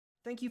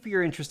Thank you for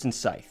your interest in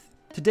SCYTHE.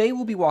 Today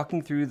we'll be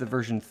walking through the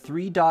version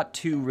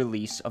 3.2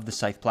 release of the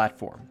SCYTHE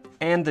platform,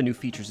 and the new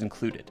features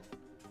included.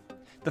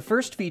 The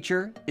first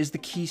feature is the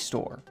key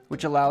store,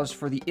 which allows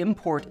for the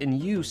import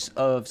and use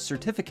of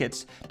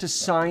certificates to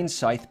sign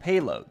SCYTHE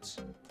payloads.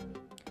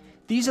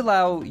 These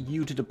allow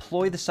you to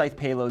deploy the SCYTHE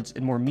payloads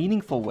in more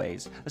meaningful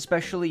ways,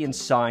 especially in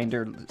signed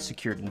or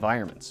secured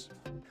environments.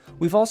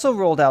 We've also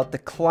rolled out the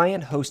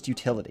client host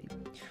utility,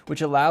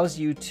 which allows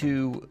you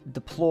to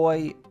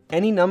deploy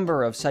any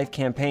number of SCYTHE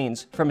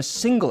campaigns from a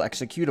single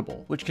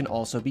executable, which can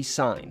also be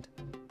signed.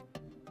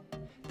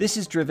 This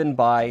is driven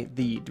by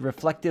the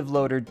reflective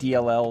loader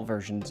DLL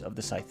versions of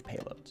the SCYTHE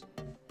payloads.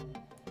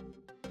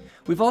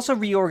 We've also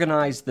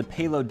reorganized the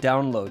payload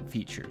download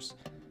features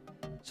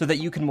so that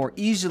you can more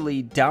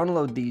easily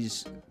download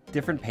these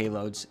different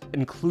payloads,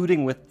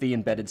 including with the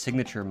embedded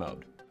signature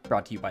mode,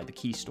 brought to you by the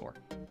key store.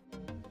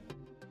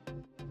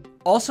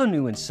 Also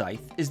new in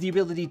SCYTHE is the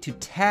ability to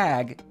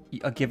tag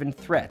a given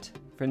threat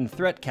from the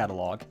threat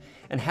catalog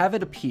and have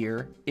it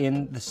appear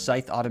in the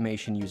SCYTHE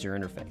automation user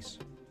interface.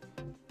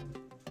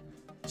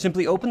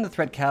 Simply open the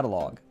threat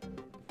catalog,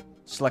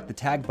 select the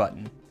tag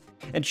button,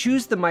 and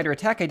choose the MITRE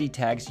ATT&CK ID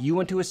tags you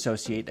want to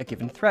associate a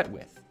given threat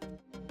with.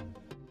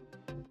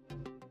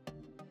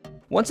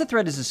 Once a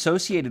threat is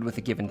associated with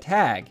a given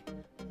tag,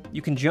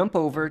 you can jump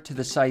over to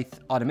the SCYTHE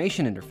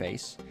automation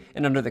interface,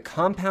 and under the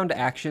Compound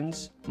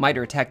Actions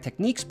MITRE ATT&CK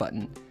Techniques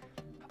button,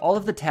 all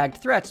of the tagged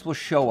threats will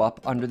show up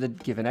under the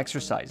given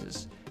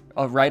exercises,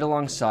 right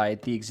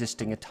alongside the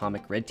existing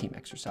Atomic Red Team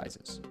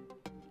exercises.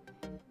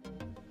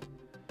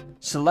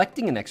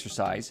 Selecting an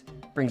exercise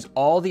brings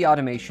all the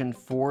automation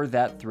for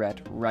that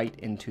threat right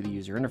into the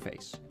user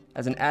interface,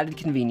 as an added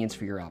convenience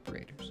for your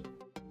operators.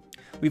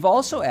 We've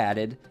also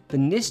added the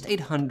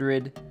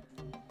NIST-800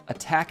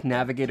 Attack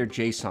Navigator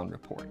JSON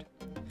report.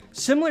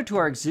 Similar to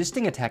our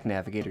existing Attack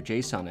Navigator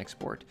JSON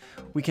export,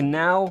 we can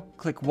now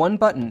click one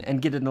button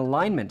and get an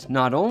alignment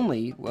not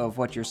only of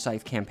what your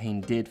SCYTHE campaign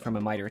did from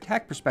a MITRE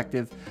ATT&CK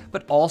perspective,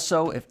 but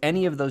also if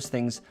any of those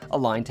things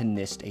align to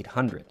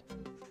NIST-800.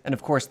 And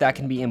of course, that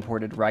can be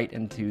imported right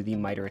into the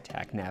MITRE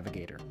ATT&CK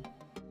Navigator.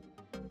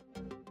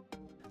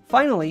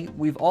 Finally,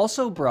 we've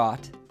also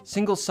brought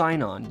single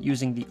sign-on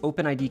using the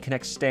OpenID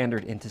Connect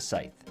standard into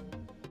SCYTHE.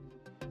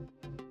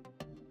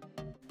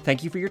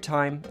 Thank you for your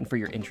time and for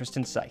your interest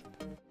in SCYTHE.